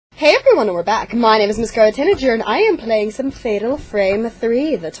Hey everyone, and we're back. My name is Miss Tanager, and I am playing some Fatal Frame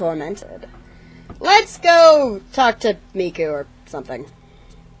 3, The Tormented. Let's go talk to Miku or something.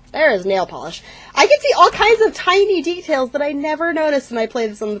 There is nail polish. I can see all kinds of tiny details that I never noticed when I played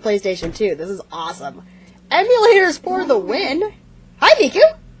this on the PlayStation 2. This is awesome. Emulators for the win! Hi,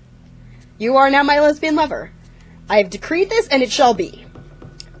 Miku! You are now my lesbian lover. I have decreed this, and it shall be.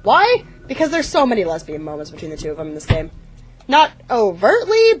 Why? Because there's so many lesbian moments between the two of them in this game. Not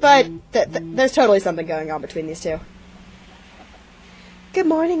overtly, but there's totally something going on between these two. Good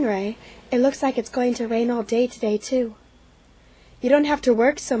morning, Ray. It looks like it's going to rain all day today, too. You don't have to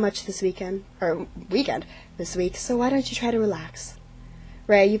work so much this week, so why don't you try to relax?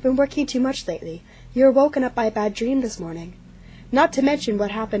 Ray, you've been working too much lately. You were woken up by a bad dream this morning. Not to mention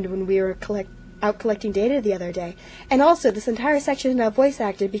what happened when we were out collecting data the other day, and also this entire section got voice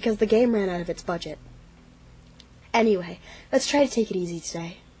acted because the game ran out of its budget. Anyway, let's try to take it easy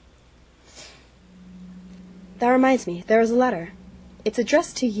today. That reminds me, there is a letter. It's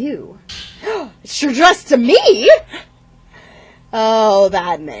addressed to you. It's addressed to me? Oh,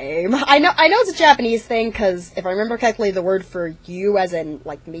 that name. I know it's a Japanese thing, because if I remember correctly, the word for you, as in,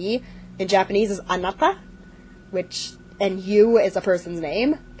 like, me, in Japanese is anata, and you is a person's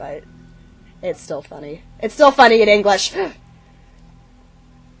name, but it's still funny. It's still funny in English.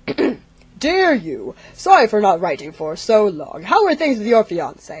 Dear you, sorry for not writing for so long. How are things with your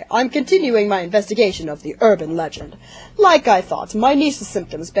fiancé? I'm continuing my investigation of the urban legend. Like I thought, my niece's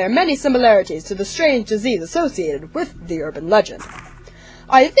symptoms bear many similarities to the strange disease associated with the urban legend.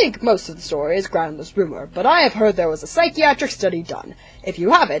 I think most of the story is groundless rumor, but I have heard there was a psychiatric study done. If you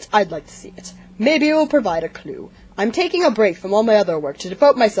have it, I'd like to see it. Maybe it will provide a clue. I'm taking a break from all my other work to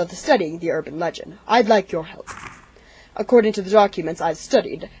devote myself to studying the urban legend. I'd like your help. According to the documents I've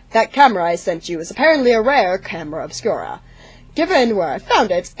studied, that camera I sent you is apparently a rare camera obscura. Given where I found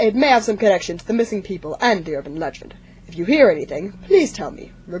it, it may have some connection to the missing people and the urban legend. If you hear anything, please tell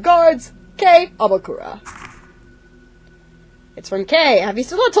me. Regards, Kei Abakura. It's from Kei. Have you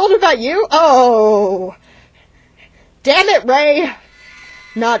still not told him about you? Oh! Damn it, Ray!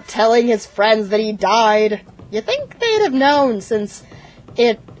 Not telling his friends that he died. You'd think they'd have known, since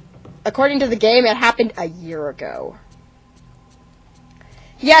according to the game, it happened a year ago.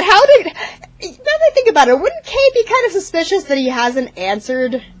 Yet now that I think about it, wouldn't Kay be kind of suspicious that he hasn't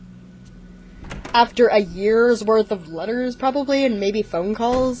answered after a year's worth of letters, probably, and maybe phone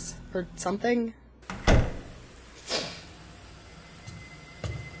calls, or something?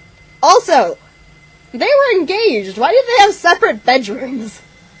 Also, they were engaged. Why did they have separate bedrooms?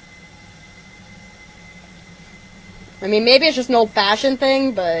 I mean, maybe it's just an old-fashioned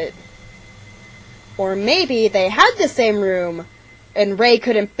thing, but... Or maybe they had the same room, and Ray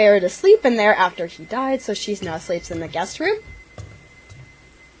couldn't bear to sleep in there after he died, so she now sleeps in the guest room?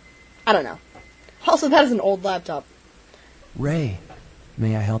 I don't know. Also, that is an old laptop. Ray,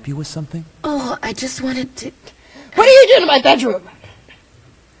 may I help you with something? Oh, I just wanted to... What are you doing in my bedroom?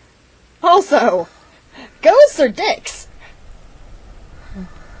 Also, ghosts or dicks?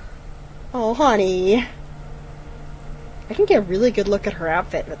 Oh, honey. I can get a really good look at her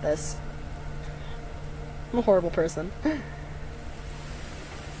outfit with this. I'm a horrible person.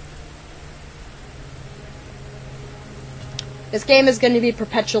 This game is going to be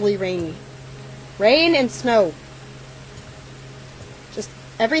perpetually rainy. Rain and snow. Just,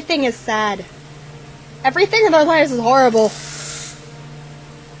 everything is sad. Everything in our lives is horrible.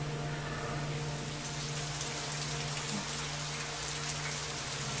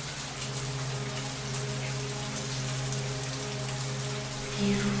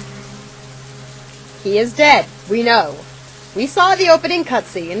 He is dead. We know. We saw the opening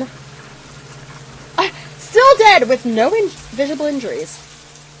cutscene. Still dead with no visible injuries.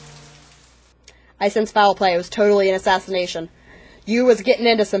 I sense foul play. It was totally an assassination. You was getting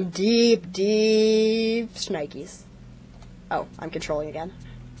into some deep shnikes. Oh, I'm controlling again.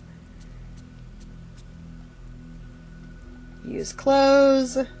 Use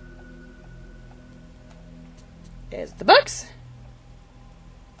clothes. Is the books.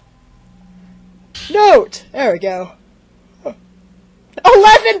 Note! There we go.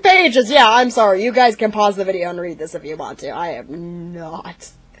 11 pages! Yeah, I'm sorry. You guys can pause the video and read this if you want to. I am not.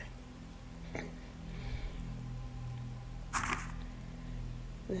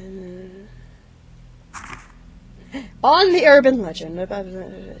 On the urban legend.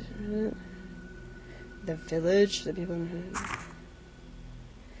 The village, the people...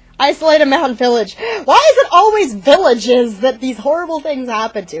 Isolated mountain village. Why is it always villages that these horrible things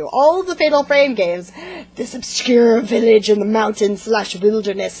happen to? All of the Fatal Frame games, this obscure village in the mountains /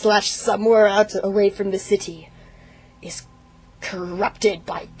 wilderness / somewhere out away from the city is corrupted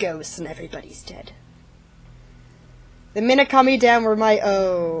by ghosts and everybody's dead. The Minakami Dam were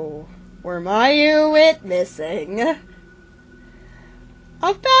you witnessing?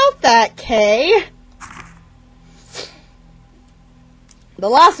 About that, Kay. The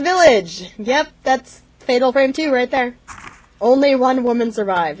Lost Village. Yep, that's Fatal Frame 2 right there. Only one woman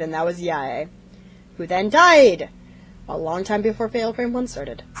survived, and that was Yae, who then died a long time before Fatal Frame 1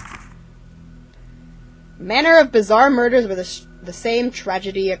 started. Manner of bizarre murders where the same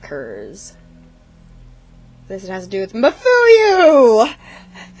tragedy occurs. This has to do with Mafuyu!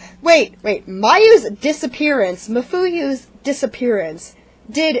 Wait, Mayu's disappearance, Mafuyu's disappearance.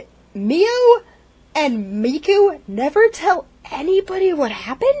 Did Mio and Miku never tell anybody what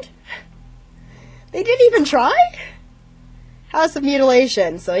happened? They didn't even try? House of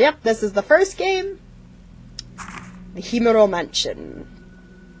Mutilation. So yep, this is the first game. The Himuro Mansion.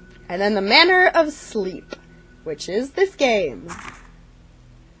 And then the Manor of Sleep, which is this game.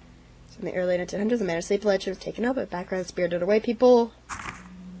 So in the early 1900s, the Manor of Sleep legend was taken up, but background spirited away people.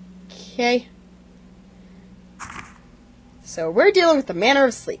 Okay. So we're dealing with the Manor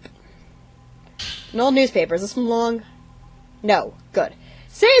of Sleep. An old newspaper. Is this one long? No. Good.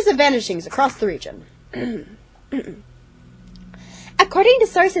 Series of vanishings across the region. According to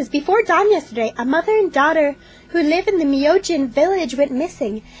sources, before dawn yesterday, a mother and daughter who live in the Myojin village went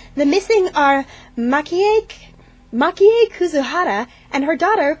missing. The missing are Makie Kuzuhara and her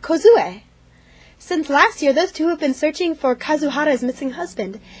daughter, Kozue. Since last year, those two have been searching for Kazuhara's missing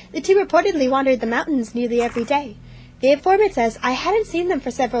husband. The two reportedly wandered the mountains nearly every day. The informant says, I hadn't seen them for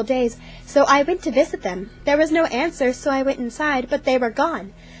several days, so I went to visit them. There was no answer, so I went inside, but they were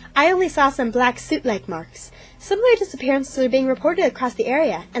gone. I only saw some black suit-like marks. Similar disappearances are being reported across the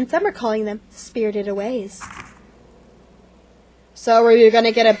area, and some are calling them spirited aways. So are you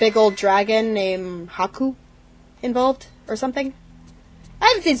gonna get a big old dragon named Haku involved, or something? I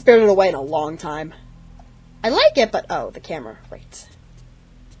haven't seen Spirited Away in a long time. I like it, but oh, the camera, right.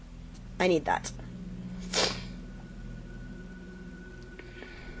 I need that.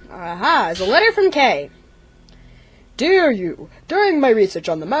 Aha, it's a letter from Kay. Dear you, during my research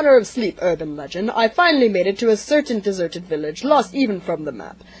on the Manor of Sleep urban legend, I finally made it to a certain deserted village, lost even from the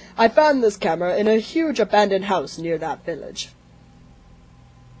map. I found this camera in a huge abandoned house near that village.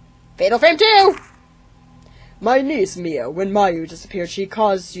 Fatal Frame 2! My niece, Mia, when Mayu disappeared, she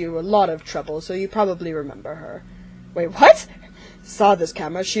caused you a lot of trouble, so you probably remember her. Wait, what? Saw this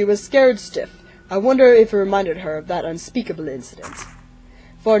camera, she was scared stiff. I wonder if it reminded her of that unspeakable incident.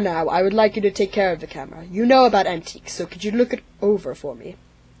 For now, I would like you to take care of the camera. You know about antiques, so could you look it over for me?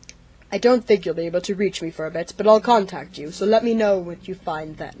 I don't think you'll be able to reach me for a bit, but I'll contact you, so let me know what you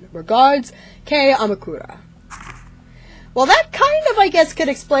find then. Regards, Kei Amakura. Well, that kind of, I guess, could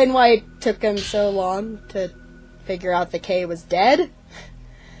explain why it took him so long to figure out that Kei was dead.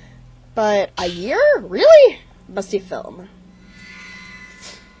 But a year? Really? Musty film.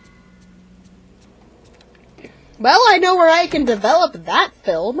 Well, I know where I can develop that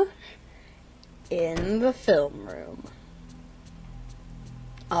film. In the film room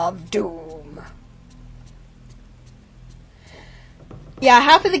of Doom. Yeah,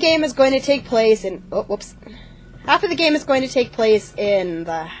 half of the game is going to take place in... Oh, whoops. Half of the game is going to take place in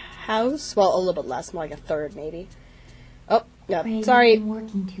the house. Well, a little bit less, more like a third, maybe. Oh, no, Ray, sorry. you've been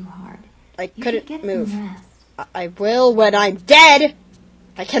working too hard. I You couldn't should get move. some rest. I will when I'm dead!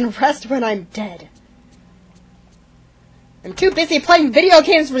 I can rest when I'm dead. I'm too busy playing video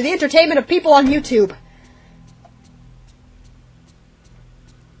games for the entertainment of people on YouTube.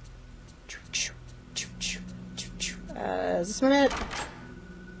 Is this one it?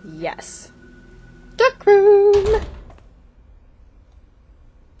 Yes. Duck room!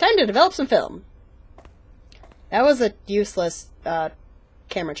 Time to develop some film. That was a useless,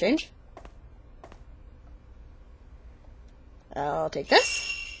 camera change. I'll take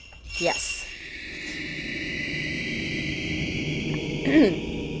this. Yes. Hey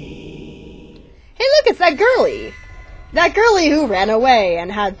look, it's that girlie! That girlie who ran away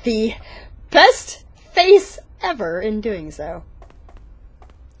and had the best face ever in doing so.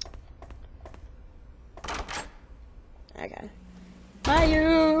 Okay.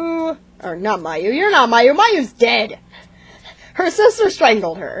 Mayu! Or not Mayu, you're not Mayu, Mayu's dead! Her sister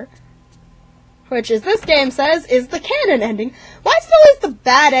strangled her. Which, as this game says, is the canon ending. Why still is the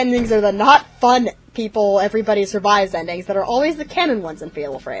bad endings or the not fun people everybody survives endings that are always the canon ones in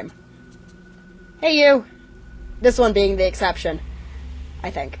Fatal Frame? Hey you! This one being the exception.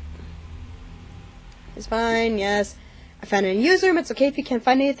 I think. It's fine, yes. I found a news room, it's okay if you can't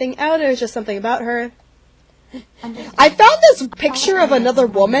find anything out, there's just something about her. I found this picture of another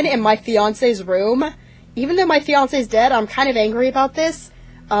woman in my fiance's room even though my fiance's dead, I'm kind of angry about this.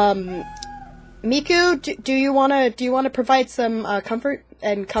 Miku, do you wanna provide some comfort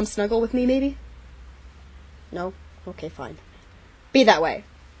and come snuggle with me, maybe? No? Okay, fine. Be that way.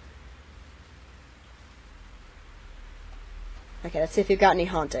 Okay, let's see if you've got any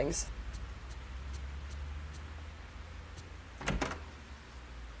hauntings.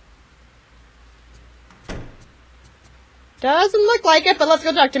 Doesn't look like it, but let's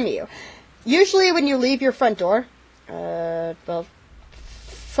go talk to Miu. Usually when you leave your front door... well...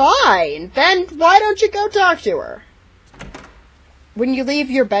 Fine! Then why don't you go talk to her? When you leave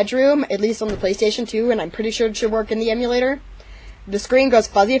your bedroom, at least on the PlayStation 2, and I'm pretty sure it should work in the emulator, the screen goes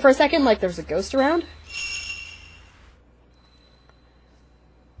fuzzy for a second, like there's a ghost around.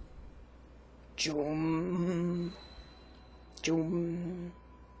 Joom. Joom.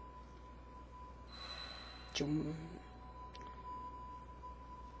 Joom.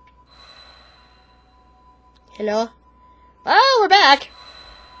 Hello? Oh, we're back!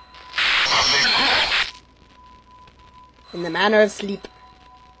 In the manner of sleep.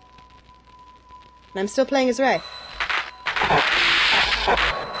 And I'm still playing as Ray.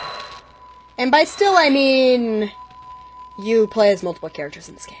 And by still, I mean... you play as multiple characters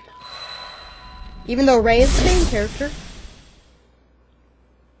in this game. Even though Ray is the main character.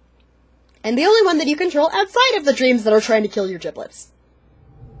 And the only one that you control outside of the dreams that are trying to kill your giblets.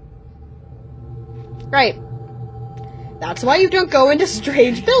 Right. That's why you don't go into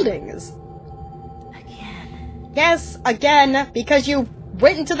strange buildings. Again. Yes, again, because you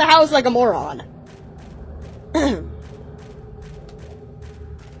went into the house like a moron.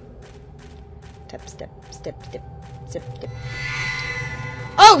 Step, step, step, step, step, step.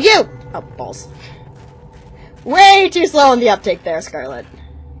 Oh, you! Oh, balls. Way too slow on the uptake there, Scarlet.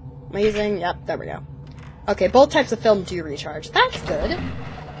 Am I using? Yep, there we go. Okay, both types of film do recharge. That's good.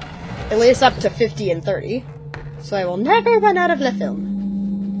 At least up to 50 and 30. So I will never run out of the film.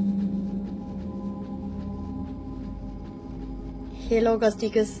 Hello,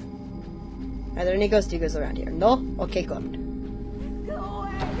 Ghostikas. Are there any Ghostikas around here? No? Okay, good.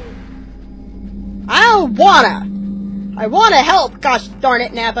 I don't wanna! I wanna help, gosh darn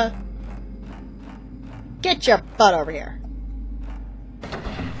it, Nappa! Get your butt over here.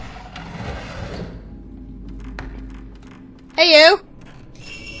 Hey, you!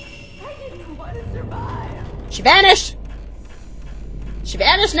 I didn't want to survive. She vanished! She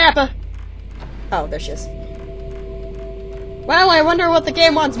vanished, Nappa! Oh, there she is. Well, I wonder what the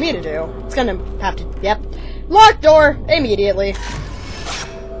game wants me to do. It's gonna have to... Yep. Lock door! Immediately.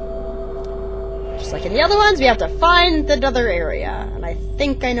 Just like in the other ones, we have to find the other area. And I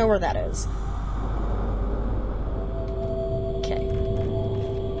think I know where that is. Okay.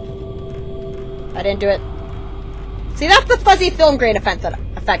 I didn't do it. See, that's the fuzzy film grain effect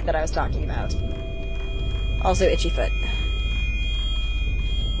that I was talking about. Also, itchy foot.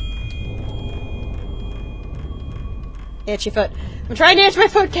 Itchy foot. I'm trying to itch my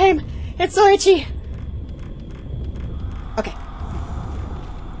foot game! It's so itchy! Okay.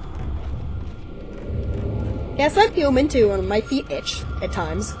 Yes, I'm human too, and my feet itch at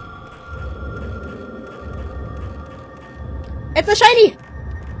times. It's a shiny!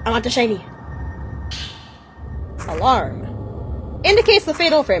 I want the shiny. Alarm. Indicates the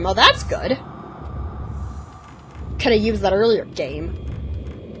fatal frame. Oh, that's good. Could have used that earlier, game.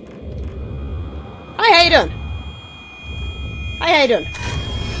 Hi, how you doing? Hi, how you doing?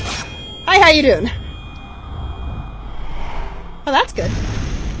 Hi, how you doing? Oh, that's good.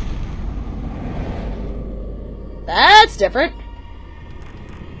 That's different.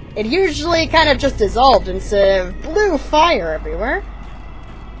 It usually kind of just dissolved instead of blue fire everywhere.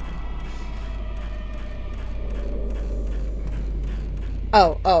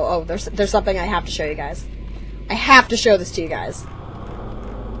 Oh, there's something I have to show you guys. I have to show this to you guys.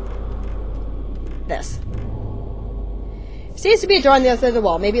 This. Seems to be a door on the other side of the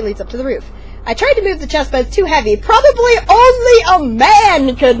wall. Maybe it leads up to the roof. I tried to move the chest, but it's too heavy. Probably only a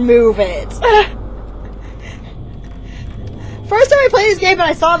man could move it! First time I played this game and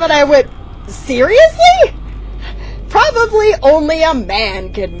I saw that, I went, seriously? Probably only a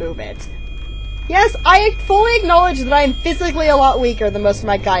man could move it. Yes, I fully acknowledge that I'm physically a lot weaker than most of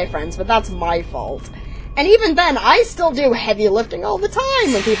my guy friends, but that's my fault. And even then, I still do heavy lifting all the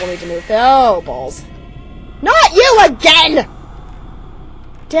time when people need to move. Oh, balls. Not you again!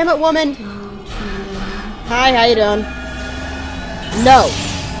 Damn it, woman. Hi, how you doing? No.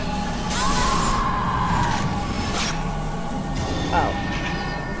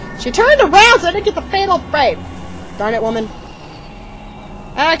 Oh. She turned around so I didn't get the fatal frame. Darn it, woman.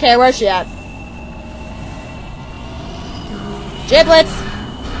 Okay, where's she at? Giblets!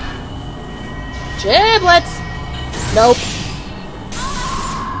 Giblets! Nope.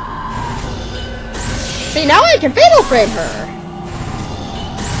 See, now I can fatal frame her!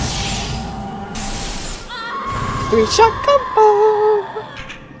 3-shot combo!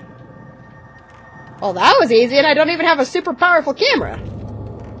 Well, that was easy, and I don't even have a super powerful camera.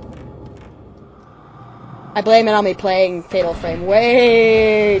 I blame it on me playing Fatal Frame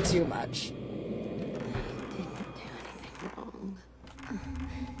way too much.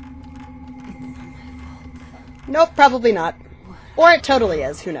 Nope, probably not. Or it totally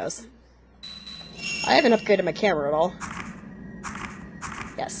is, who knows. I haven't upgraded my camera at all.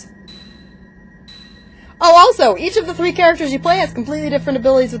 Yes. Oh, also, each of the 3 characters you play has completely different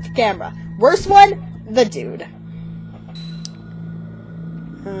abilities with the camera. Worst one? The dude.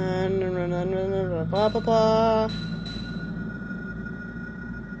 Blah, blah, blah.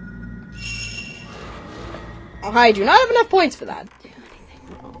 Oh, I do not have enough points for that.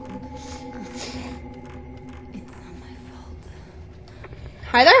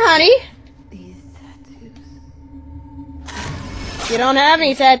 Hi there, honey. These tattoos. You don't have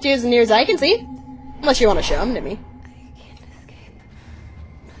any tattoos as near as I can see. Unless you want to show them to me. I can't escape.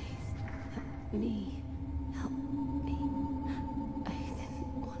 Please, help me. I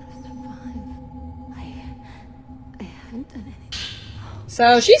didn't want to survive. I haven't done anything.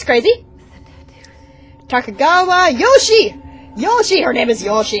 So, she's crazy. The tattoos. Takagawa Yoshi! Yoshi! Her name is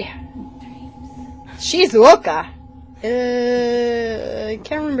Yoshi. Shizuoka. I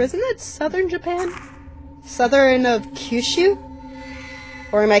can't remember. Isn't that southern Japan? Southern of Kyushu?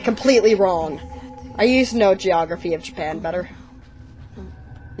 Or am I completely wrong? I used to know geography of Japan better.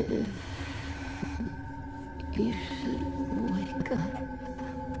 You should wake up.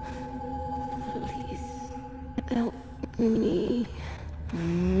 Please, help me.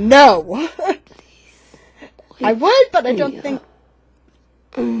 No! I would, but I don't think...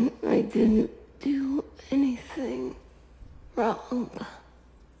 I didn't do anything wrong.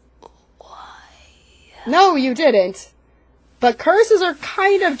 Why? No, you didn't. But curses are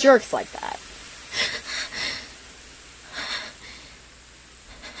kind of jerks like that.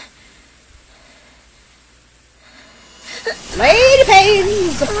 Lady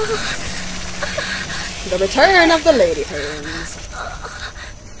Pains! The return of the Lady Pains.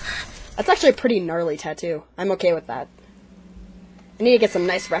 That's actually a pretty gnarly tattoo. I'm okay with that. I need to get some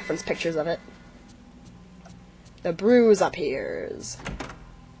nice reference pictures of it. The bruise appears.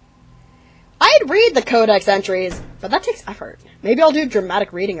 I'd read the codex entries, but that takes effort. Maybe I'll do a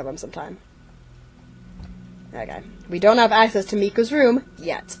dramatic reading of them sometime. Okay. We don't have access to Miku's room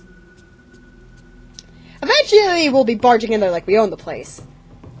yet. Eventually, we'll be barging in there like we own the place.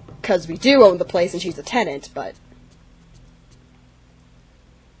 Because we do own the place and she's a tenant, but...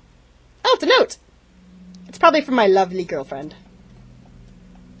 Oh, it's a note! It's probably from my lovely girlfriend.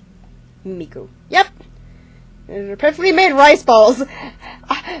 Miku. Yep. Perfectly made rice balls.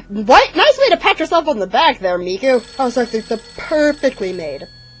 What? Nice way to pat yourself on the back there, Miku. Oh, so the perfectly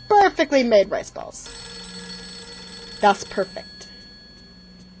made rice balls. That's perfect.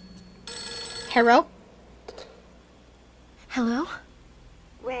 Hello? Hello?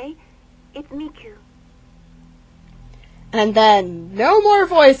 Ray, it's Miku. And then, no more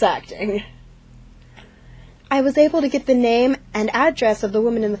voice acting. I was able to get the name and address of the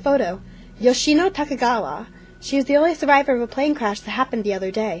woman in the photo. Yoshino Takagawa. She is the only survivor of a plane crash that happened the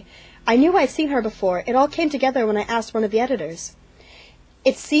other day. I knew I'd seen her before. It all came together when I asked one of the editors.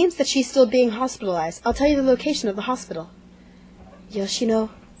 It seems that she's still being hospitalized. I'll tell you the location of the hospital.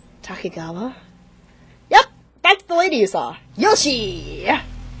 Yoshino Takagawa? Yep, that's the lady you saw. Yoshi!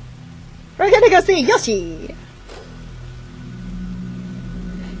 We're gonna go see Yoshi!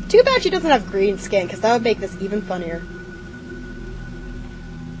 Too bad she doesn't have green skin, because that would make this even funnier.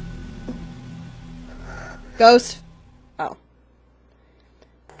 Ghost. Oh.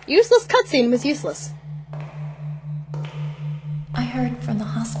 Useless cutscene was useless. I heard from the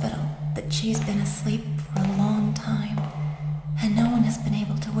hospital that she's been asleep for a long time, and no one has been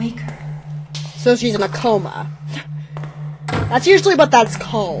able to wake her. So she's in a coma. That's usually what that's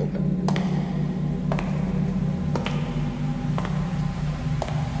called.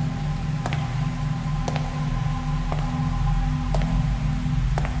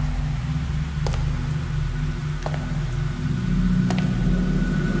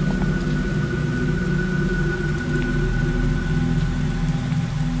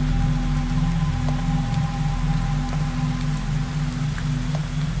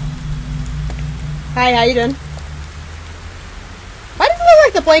 Hi, how you doing? Why does it look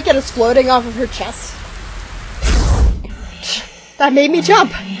like the blanket is floating off of her chest? That made me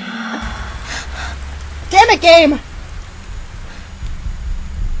jump! Damn it, game!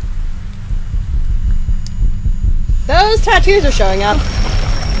 Those tattoos are showing up.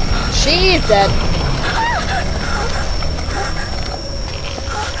 She's dead.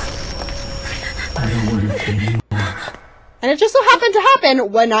 I don't want to anymore. And it just so happened to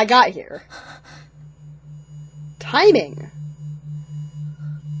happen when I got here. Timing.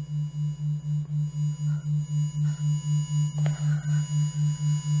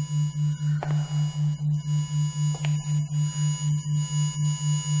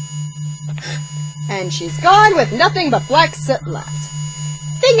 And she's gone with nothing but black soot left.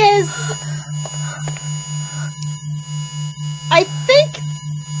 Thing is, I think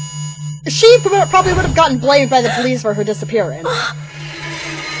she probably would have gotten blamed by the police for her disappearance.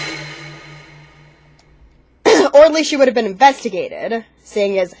 Or at least she would have been investigated,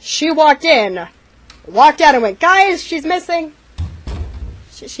 seeing as she walked in, walked out and went, guys, she's missing.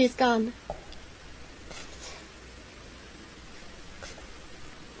 She's gone.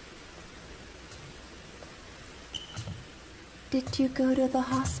 Did you go to the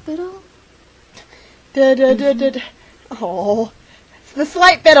hospital? Oh. The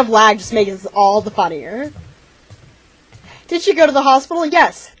slight bit of lag just makes this all the funnier. Did she go to the hospital?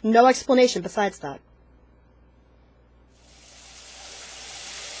 Yes. No explanation besides that.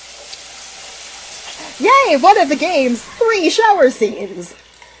 Yay! One of the game's 3 shower scenes!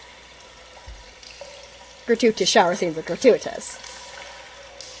 Gratuitous shower scenes are gratuitous.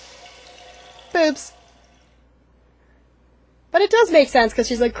 Boobs. But it does make sense because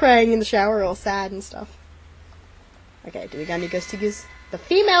she's like crying in the shower all sad and stuff. Okay, do we got any ghosty goose? The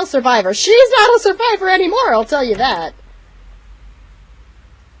female survivor. She's not a survivor anymore, I'll tell you that.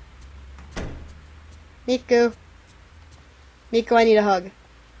 Miku. Miku, I need a hug.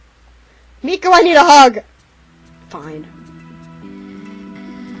 Miku, I need a hug! Fine.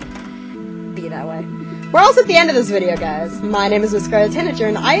 Be that way. We're also at the end of this video, guys. My name is Miss Scarlet Tanager,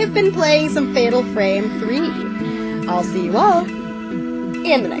 and I have been playing some Fatal Frame 3. I'll see you all in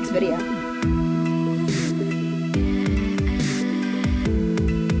the next video.